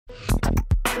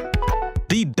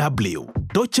DW,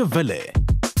 Deutsche Welle,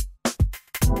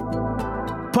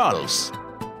 Pulse.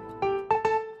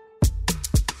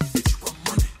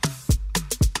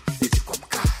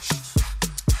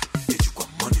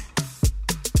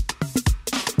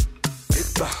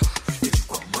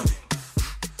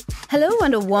 Hello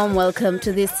and a warm welcome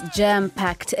to this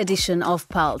jam-packed edition of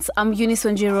Pulse. I'm Eunice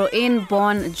Wanjiru in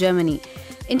Bonn, Germany.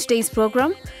 In today's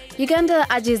program, Uganda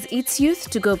urges its youth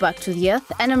to go back to the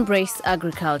earth and embrace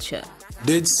agriculture.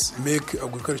 Let's make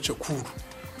agriculture cool.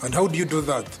 And how do you do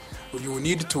that? You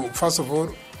need to, first of all,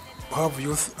 have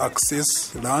youth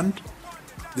access land.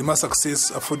 They must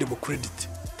access affordable credit.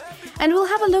 And we'll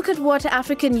have a look at what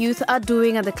African youth are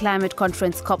doing at the climate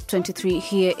conference COP23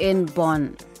 here in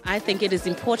Bonn. I think it is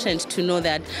important to know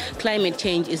that climate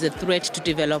change is a threat to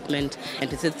development,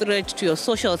 and it's a threat to your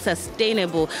social,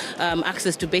 sustainable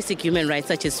access to basic human rights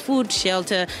such as food,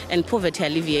 shelter, and poverty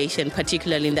alleviation,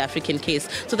 particularly in the African case.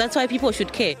 So that's why people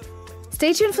should care.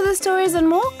 Stay tuned for the stories and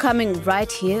more coming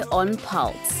right here on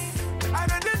Pulse. I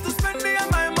don't need to spend me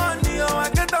my money,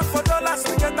 I get that for dollars,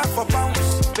 I get that for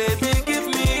pounds. Baby, give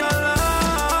me your love.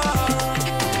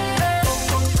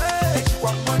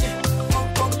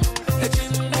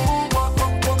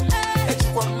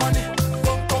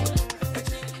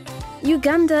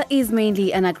 Uganda is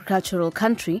mainly an agricultural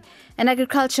country, and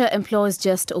agriculture employs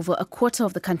just over a quarter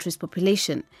of the country's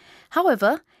population.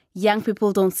 However, young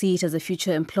people don't see it as a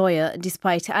future employer,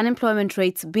 despite unemployment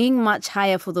rates being much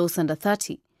higher for those under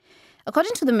 30.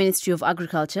 According to the Ministry of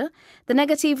Agriculture, the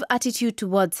negative attitude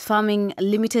towards farming,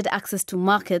 limited access to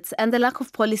markets, and the lack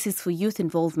of policies for youth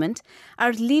involvement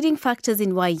are leading factors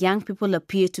in why young people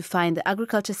appear to find the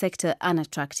agriculture sector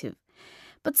unattractive.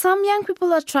 But some young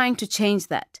people are trying to change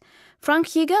that. Frank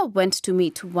Yiga went to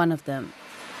meet one of them.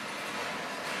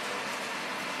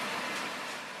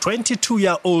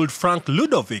 22-year-old Frank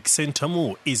Ludovic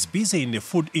Sentamu is busy in a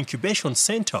food incubation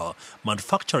center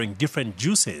manufacturing different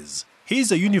juices. He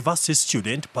is a university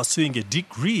student pursuing a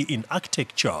degree in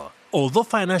architecture. Although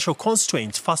financial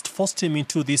constraints first forced him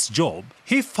into this job,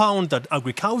 he found that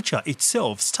agriculture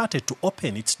itself started to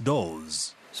open its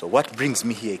doors. So what brings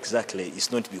me here exactly is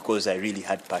not because I really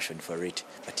had passion for it,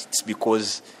 but it's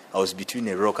because I was between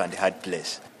a rock and a hard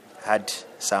place. I had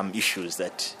some issues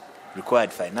that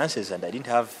required finances and I didn't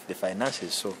have the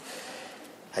finances, so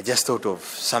I just thought of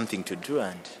something to do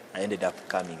and I ended up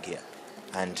coming here.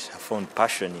 And I found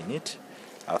passion in it.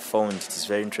 I found it is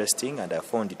very interesting and I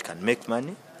found it can make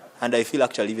money. And I feel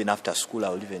actually even after school I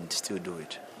will even still do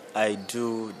it. I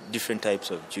do different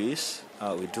types of juice.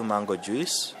 We do mango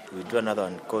juice. We do another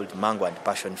one called mango and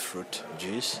passion fruit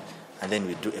juice. And then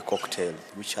we do a cocktail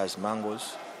which has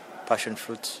mangoes, passion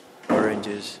fruits,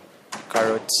 oranges,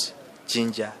 carrots,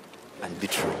 ginger, and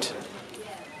beetroot.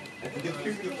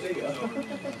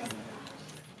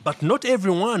 But not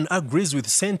everyone agrees with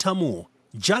Sentamu.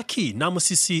 Jackie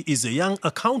Namusisi is a young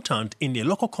accountant in a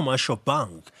local commercial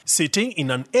bank. Sitting in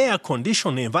an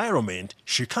air-conditioned environment,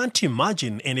 she can't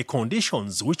imagine any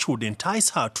conditions which would entice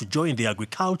her to join the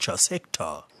agriculture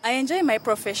sector. I enjoy my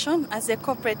profession as a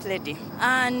corporate lady,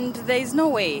 and there is no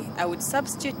way I would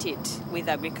substitute it with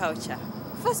agriculture.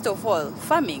 First of all,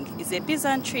 farming is a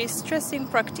peasantry stressing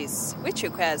practice which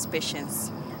requires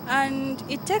patience. And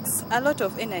it takes a lot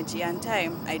of energy and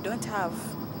time I don't have.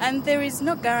 And there is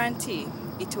no guarantee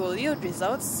it will yield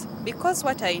results because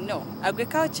what I know,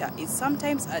 agriculture is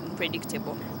sometimes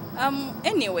unpredictable.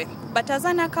 Anyway, but as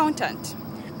an accountant,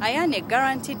 I earn a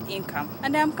guaranteed income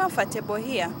and I am comfortable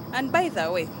here. And by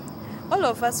the way, all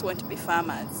of us want to be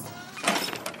farmers.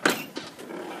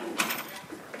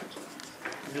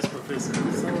 Yes, Professor.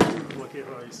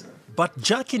 But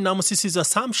Jackie Namusisi's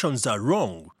assumptions are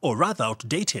wrong, or rather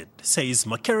outdated, says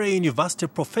Makerere University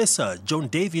professor John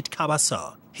David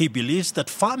Kabasa. He believes that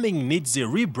farming needs a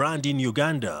rebrand in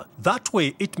Uganda. That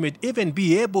way, it may even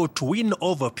be able to win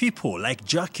over people like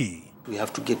Jackie. We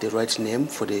have to get the right name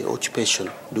for the occupation.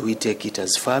 Do we take it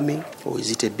as farming or is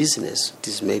it a business? It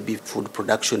is maybe food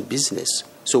production business.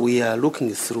 So we are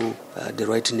looking through the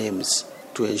right names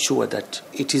to ensure that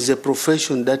it is a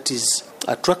profession that is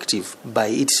attractive by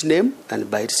its name and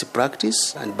by its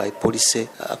practice and by policy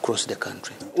across the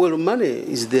country. Well, money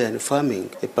is there in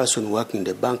farming. A person working in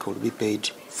the bank will be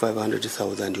paid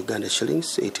 500,000 Uganda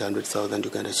shillings, 800,000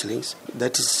 Uganda shillings.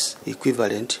 That is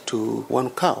equivalent to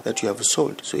one cow that you have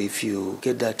sold. So if you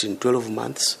get that in 12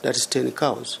 months, that is 10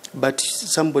 cows. But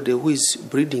somebody who is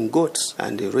breeding goats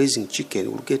and raising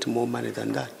chicken will get more money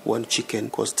than that. One chicken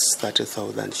costs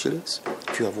 30,000 shillings.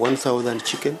 If you have 1,000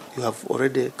 chicken, you have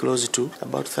already close to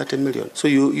about 30 million. So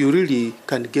you really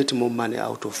can get more money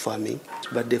out of farming.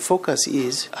 But the focus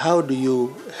is, how do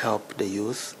you help the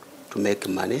youth to make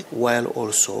money while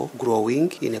also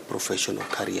growing in a professional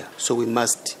career. So we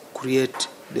must create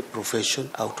the profession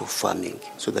out of farming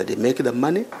so that they make the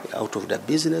money out of the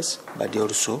business, but they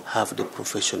also have the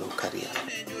professional career.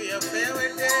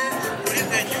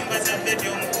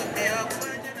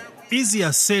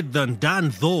 Easier said than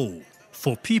done, though.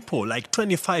 For people like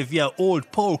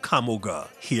 25-year-old Paul Kamuga,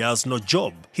 he has no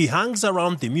job. He hangs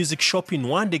around the music shop in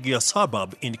Wandegia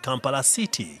suburb in Kampala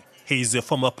City. He is a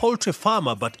former poultry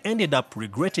farmer but ended up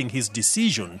regretting his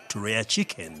decision to rear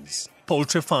chickens.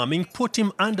 Poultry farming put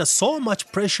him under so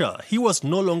much pressure he was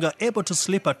no longer able to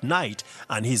sleep at night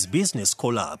and his business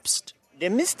collapsed. The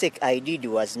mistake I did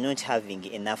was not having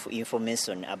enough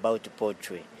information about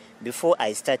poultry. Before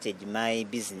I started my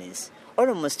business,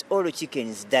 almost all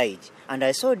chickens died, and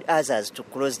I sold others to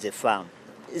close the farm.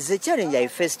 The challenge I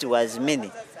faced was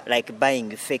many, like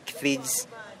buying fake feeds.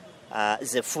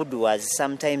 The food was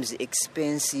sometimes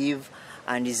expensive,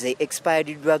 and the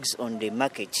expired drugs on the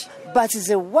market. But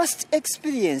the worst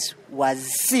experience was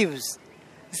thieves.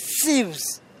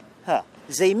 Thieves!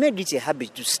 They made it a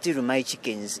habit to steal my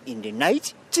chickens in the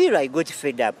night till I got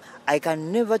fed up. I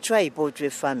can never try poultry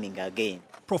farming again.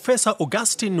 Professor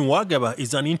Augustine Nwagaba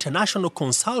is an international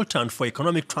consultant for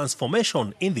economic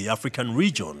transformation in the African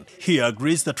region. He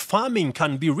agrees that farming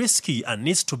can be risky and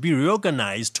needs to be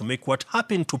reorganized to make what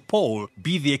happened to Paul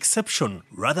be the exception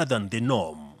rather than the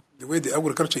norm. The way the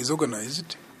agriculture is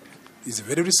organized is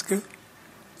very risky.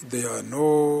 There are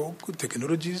no good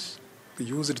technologies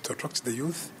used to attract the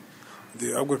youth.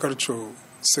 The agricultural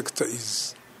sector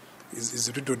is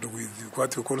riddled with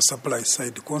what we call supply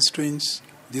side constraints.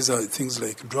 These are things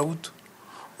like drought,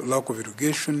 lack of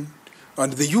irrigation.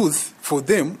 And the youth, for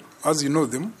them, as you know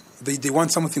them, they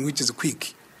want something which is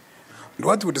quick. And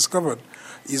what we discovered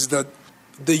is that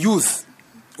the youth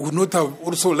would not have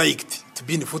also liked to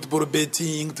be in football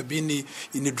betting, to be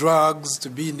in drugs, to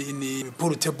be in a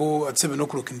pool table at 7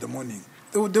 o'clock in the morning.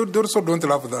 They also don't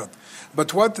love that.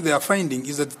 But what they are finding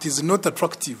is that it is not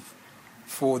attractive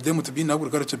for them to be in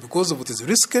agriculture because of it is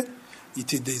risky.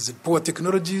 There is poor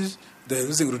technologies, they are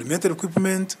using rudimentary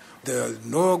equipment, there are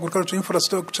no agricultural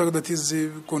infrastructure that is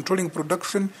controlling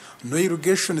production, no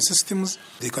irrigation systems,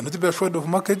 they cannot be assured of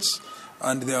markets,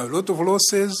 and there are a lot of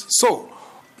losses. So,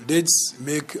 let's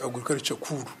make agriculture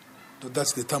cool.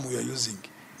 That's the term we are using,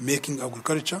 making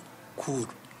agriculture cool.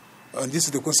 And this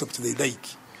is the concept they like.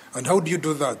 And how do you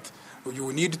do that?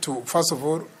 You need to, first of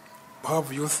all,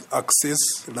 have youth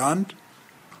access land.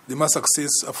 They must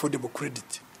access affordable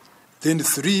credit. Then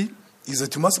 3 is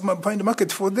that you must find a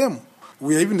market for them.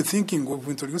 We are even thinking of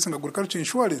introducing agriculture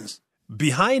insurance.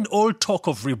 Behind all talk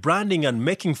of rebranding and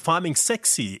making farming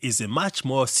sexy is a much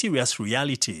more serious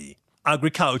reality.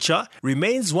 Agriculture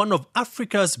remains one of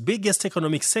Africa's biggest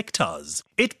economic sectors.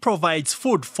 It provides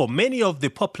food for many of the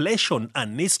population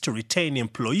and needs to retain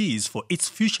employees for its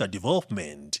future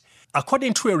development.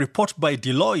 According to a report by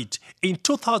Deloitte, in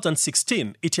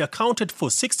 2016, it accounted for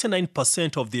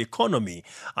 69% of the economy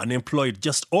and employed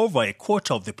just over a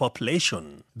quarter of the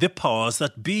population. The powers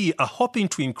that be are hoping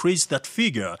to increase that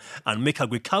figure and make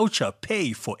agriculture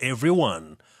pay for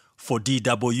everyone. For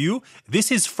DW, this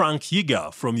is Frank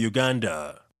Yiga from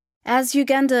Uganda. As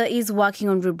Uganda is working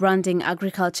on rebranding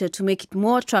agriculture to make it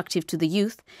more attractive to the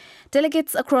youth,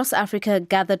 delegates across Africa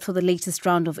gathered for the latest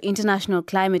round of international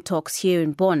climate talks here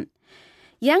in Bonn.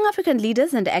 Young African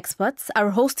leaders and experts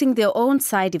are hosting their own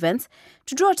side events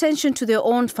to draw attention to their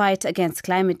own fight against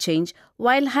climate change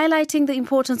while highlighting the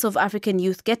importance of African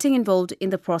youth getting involved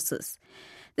in the process.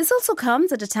 This also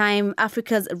comes at a time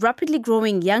Africa's rapidly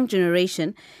growing young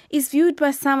generation is viewed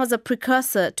by some as a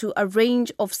precursor to a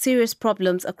range of serious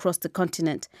problems across the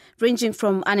continent, ranging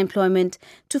from unemployment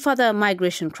to further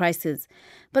migration crises.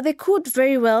 But they could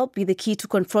very well be the key to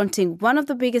confronting one of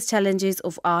the biggest challenges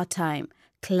of our time,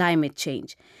 climate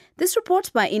change. This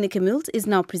report by Ineke Milt is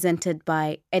now presented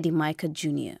by Eddie Micah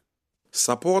Jr.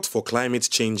 Support for climate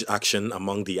change action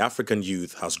among the African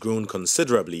youth has grown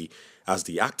considerably as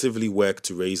they actively work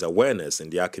to raise awareness in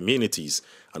their communities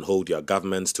and hold their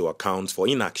governments to account for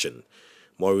inaction.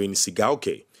 Maureen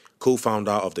Sigauke,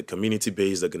 co-founder of the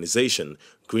community-based organization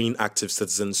Green Active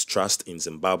Citizens Trust in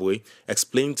Zimbabwe,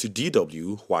 explained to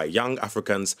DW why young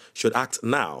Africans should act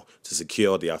now to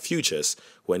secure their futures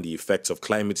when the effects of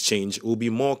climate change will be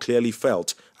more clearly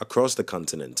felt across the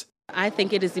continent. I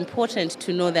think it is important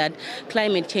to know that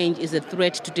climate change is a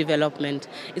threat to development.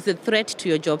 It's a threat to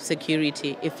your job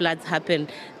security. If floods happen,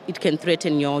 it can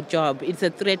threaten your job. It's a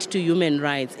threat to human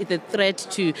rights. It's a threat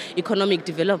to economic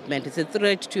development. It's a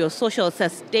threat to your social,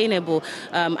 sustainable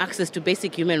access to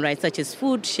basic human rights such as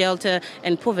food, shelter,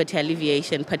 and poverty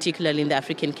alleviation, particularly in the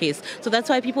African case. So that's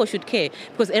why people should care,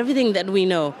 because everything that we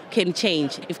know can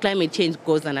change if climate change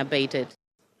goes unabated.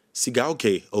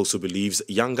 Sigauke also believes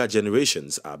younger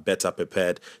generations are better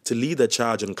prepared to lead the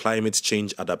charge on climate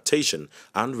change adaptation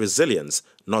and resilience,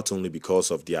 not only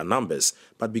because of their numbers,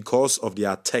 but because of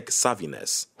their tech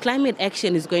savviness. Climate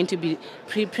action is going to be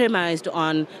premised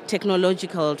on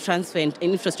technological transfer and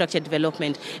infrastructure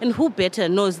development. And who better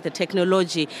knows the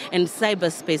technology and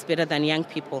cyberspace better than young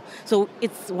people? So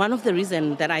it's one of the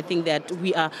reasons that I think that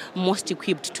we are most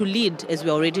equipped to lead, as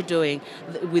we're already doing,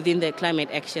 within the climate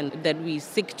action that we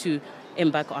seek to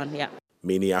embark on. Yeah.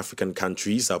 Many African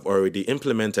countries have already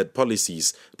implemented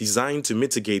policies designed to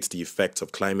mitigate the effects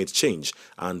of climate change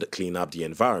and clean up the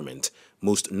environment,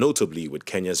 most notably with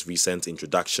Kenya's recent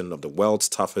introduction of the world's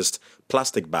toughest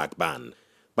plastic bag ban.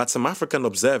 But some African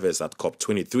observers at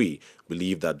COP23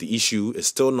 believe that the issue is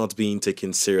still not being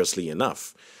taken seriously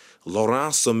enough.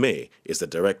 Laurent Sommet is the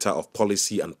Director of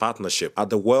Policy and Partnership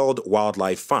at the World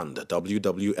Wildlife Fund,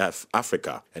 WWF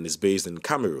Africa, and is based in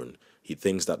Cameroon. He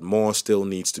thinks that more still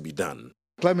needs to be done.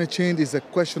 Climate change is a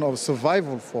question of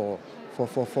survival for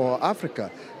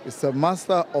Africa. It's a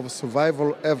matter of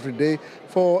survival every day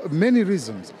for many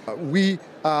reasons. We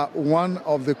are one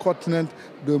of the continents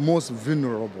the most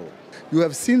vulnerable. You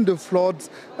have seen the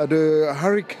floods, the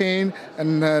hurricane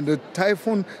and the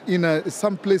typhoon in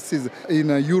some places in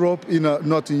Europe,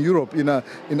 not in Europe,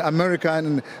 in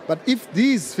America. But if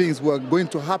these things were going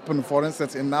to happen, for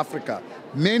instance, in Africa,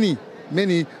 many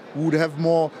would have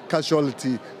more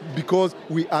casualty because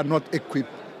we are not equipped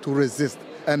to resist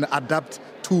and adapt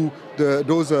to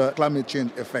those climate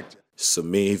change effects.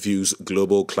 Sommet views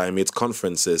global climate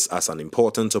conferences as an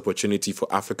important opportunity for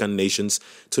African nations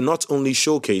to not only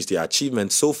showcase their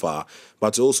achievements so far,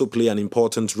 but also play an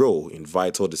important role in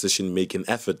vital decision-making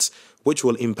efforts which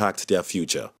will impact their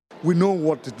future. We know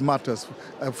what it matters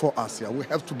for us here. We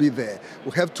have to be there.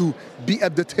 We have to be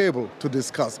at the table to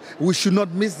discuss. We should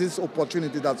not miss this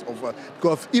opportunity that's offered.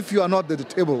 Because if you are not at the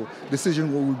table,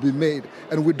 decision will be made.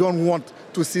 And we don't want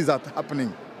to see that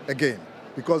happening again.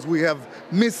 Because we have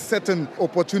missed certain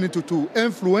opportunity to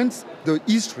influence the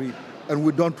history. And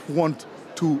we don't want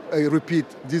to repeat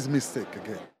this mistake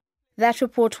again. That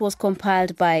report was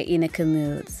compiled by Ineke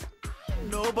Mills.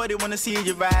 Nobody wanna see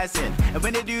you rising, and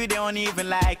when they do, they don't even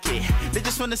like it. They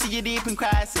just wanna see you deep in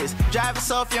crisis. Drive us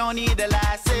off, you don't need a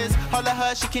license. Holler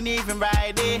her, she can even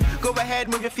ride it. Go ahead,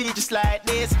 move your feet just like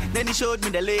this. Then he showed me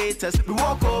the latest. We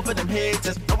walk over them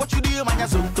haters. Now what you do, man,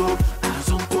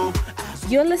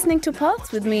 You're listening to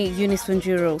Pulse with me, Eunice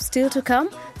Wanjiru. Still to come,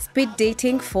 speed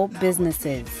dating for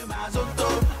businesses.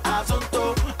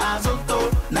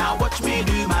 Now watch me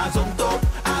do my zonto.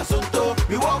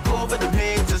 We walk over them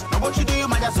haters. Now what you do,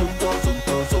 man,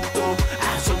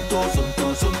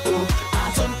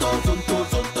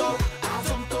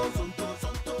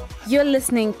 You're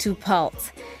listening to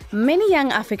Pulse. Many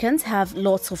young Africans have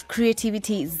lots of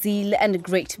creativity, zeal, and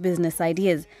great business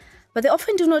ideas, but they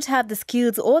often do not have the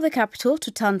skills or the capital to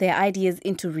turn their ideas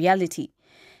into reality.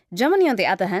 Germany, on the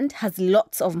other hand, has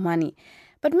lots of money,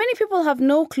 but many people have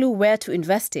no clue where to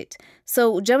invest it.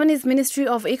 So Germany's Ministry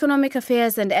of Economic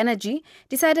Affairs and Energy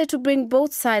decided to bring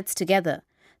both sides together.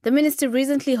 The ministry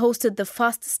recently hosted the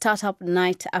first Startup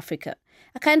Night Africa,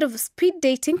 a kind of speed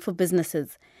dating for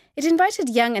businesses. It invited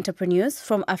young entrepreneurs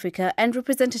from Africa and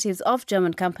representatives of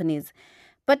German companies.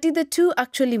 But did the two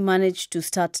actually manage to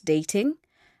start dating?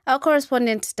 Our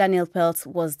correspondent Daniel Peltz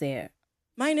was there.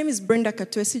 My name is Brenda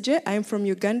Katwesije. I am from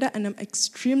Uganda and I'm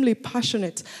extremely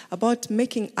passionate about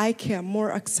making eye care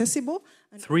more accessible.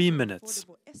 3 minutes.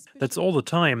 That's all the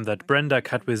time that Brenda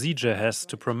Katwesije has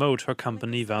to promote her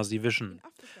company Vazi Vision.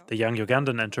 The young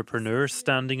Ugandan entrepreneur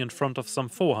standing in front of some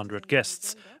 400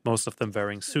 guests, most of them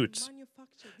wearing suits.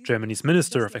 Germany's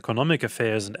Minister of Economic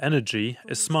Affairs and Energy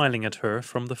is smiling at her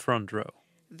from the front row.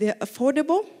 They're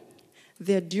affordable,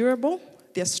 they're durable,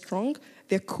 they're strong,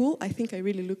 they're cool. I think I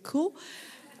really look cool.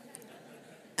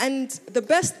 And the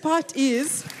best part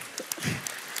is,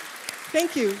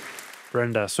 thank you.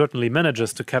 Brenda certainly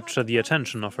manages to capture the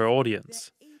attention of her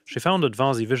audience. She founded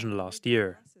Vazi Vision last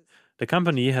year. The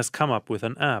company has come up with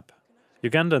an app.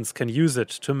 Ugandans can use it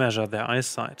to measure their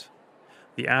eyesight.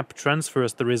 The app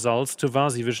transfers the results to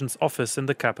Vazi Vision's office in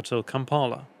the capital,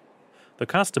 Kampala. The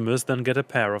customers then get a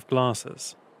pair of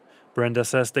glasses. Brenda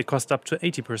says they cost up to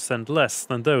 80% less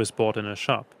than those bought in a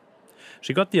shop.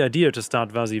 She got the idea to start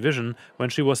Vazi Vision when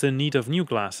she was in need of new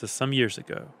glasses some years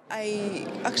ago. I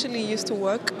actually used to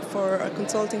work for a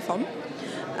consulting firm,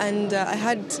 and I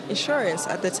had insurance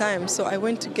at the time, so I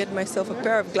went to get myself a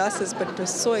pair of glasses, but it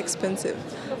was so expensive,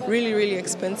 really, really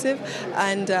expensive.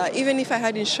 And even if I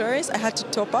had insurance, I had to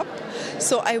top up.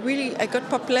 So I got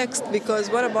perplexed, because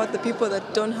what about the people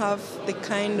that don't have the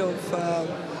kind of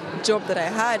job that I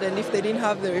had, and if they didn't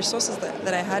have the resources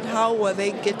that I had, how were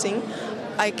they getting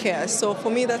eye care? So for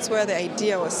me, that's where the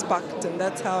idea was sparked, and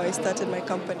that's how I started my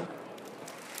company.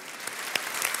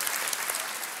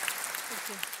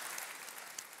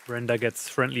 Brenda gets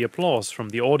friendly applause from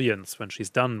the audience when she's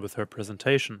done with her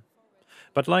presentation.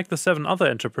 But like the 7 other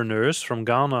entrepreneurs from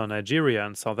Ghana, Nigeria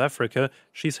and South Africa,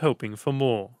 she's hoping for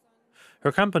more.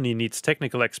 Her company needs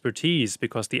technical expertise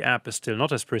because the app is still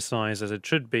not as precise as it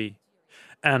should be.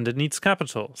 And it needs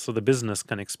capital so the business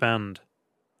can expand.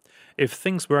 If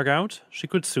things work out, she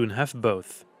could soon have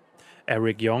both.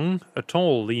 Eric Young, a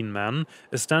tall, lean man,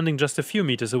 is standing just a few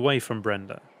meters away from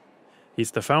Brenda.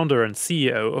 He's the founder and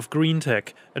CEO of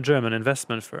GreenTech, a German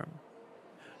investment firm.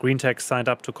 GreenTech signed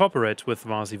up to cooperate with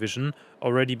Vazi Vision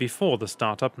already before the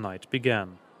startup night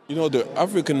began. You know, the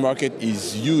African market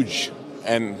is huge,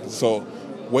 and so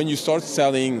when you start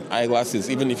selling eyeglasses,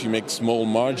 even if you make small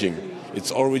margin,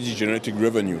 it's already generating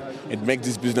revenue. It makes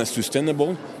this business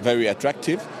sustainable, very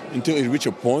attractive, until it reaches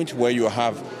a point where you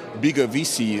have bigger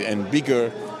VC and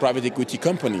bigger private equity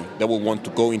company that will want to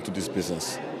go into this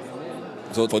business.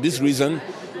 So for this reason,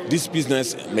 this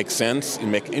business makes sense, it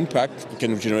makes impact, it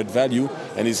can generate value,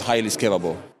 and is highly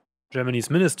scalable. Germany's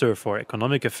Minister for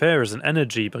Economic Affairs and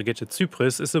Energy, Brigitte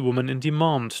Zypries, is a woman in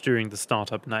demand during the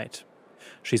startup night.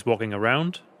 She's walking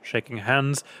around, shaking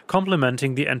hands,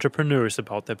 complimenting the entrepreneurs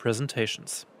about their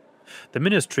presentations. The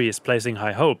ministry is placing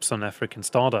high hopes on African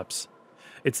startups.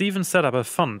 It's even set up a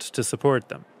fund to support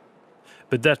them.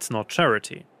 But that's not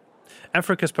charity.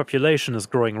 Africa's population is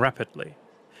growing rapidly.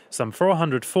 Some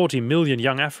 440 million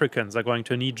young Africans are going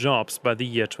to need jobs by the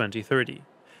year 2030.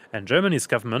 And Germany's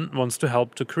government wants to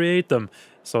help to create them,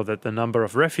 so that the number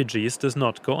of refugees does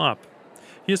not go up.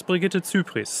 Here's Brigitte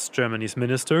Zypries, Germany's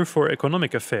Minister for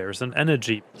Economic Affairs and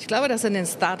Energy. Ich glaube, dass in den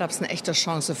Startups eine echte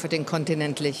Chance für den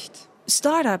Kontinent liegt.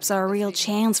 Startups are a real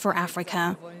chance for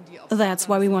Africa. That's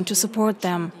why we want to support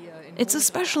them. It's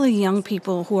especially young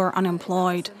people who are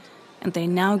unemployed. And they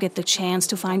now get the chance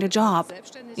to find a job,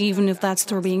 even if that's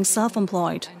through being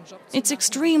self-employed. It's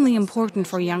extremely important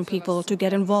for young people to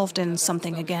get involved in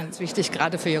something again. Wichtig,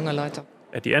 gerade für junge Leute.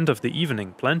 At the end of the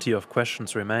evening, plenty of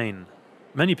questions remain.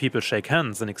 Many people shake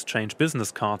hands and exchange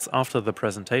business cards after the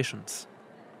presentations.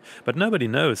 But nobody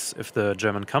knows if the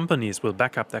German companies will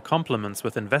back up their compliments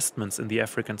with investments in the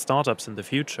African startups in the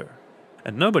future.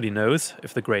 And nobody knows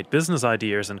if the great business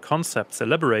ideas and concepts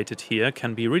elaborated here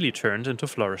can be really turned into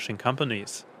flourishing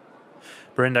companies.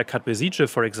 Brenda Katbezice,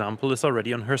 for example, is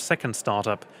already on her second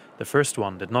startup. The first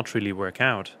one did not really work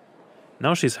out.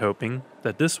 Now she's hoping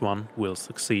that this one will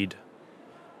succeed.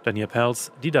 Daniel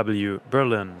Pelz, DW,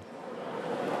 Berlin.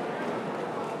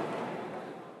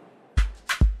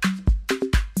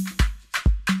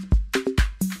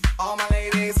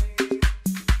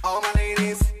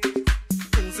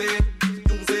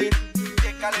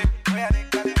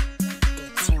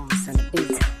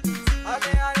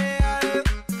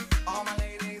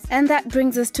 And that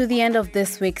brings us to the end of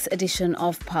this week's edition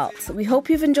of Pulse. We hope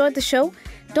you've enjoyed the show.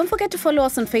 Don't forget to follow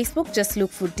us on Facebook. Just look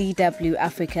for DW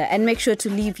Africa and make sure to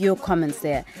leave your comments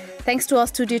there. Thanks to our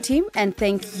studio team and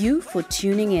thank you for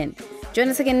tuning in. Join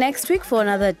us again next week for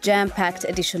another jam-packed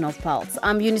edition of Pulse.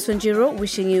 I'm Eunice Wanjiru,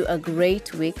 wishing you a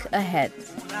great week ahead.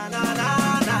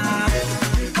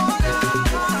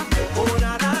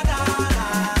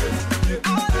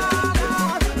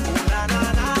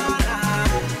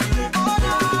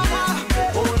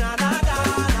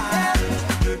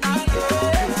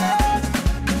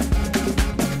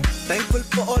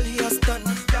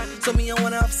 So me, I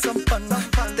wanna have some fun.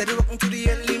 Steady rocking to the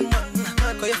early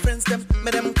man. Call your friends, them,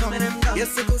 make them come.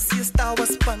 Yes, I go see a Star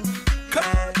Wars fan.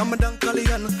 I'm a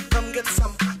Dunkalian, come get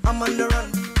some. I'm on the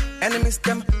run. Enemies,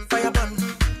 them, fire ban.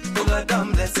 Boga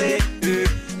dum, let's say,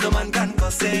 no man can go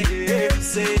say,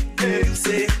 say,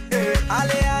 say,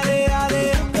 ale, ale,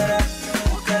 ale.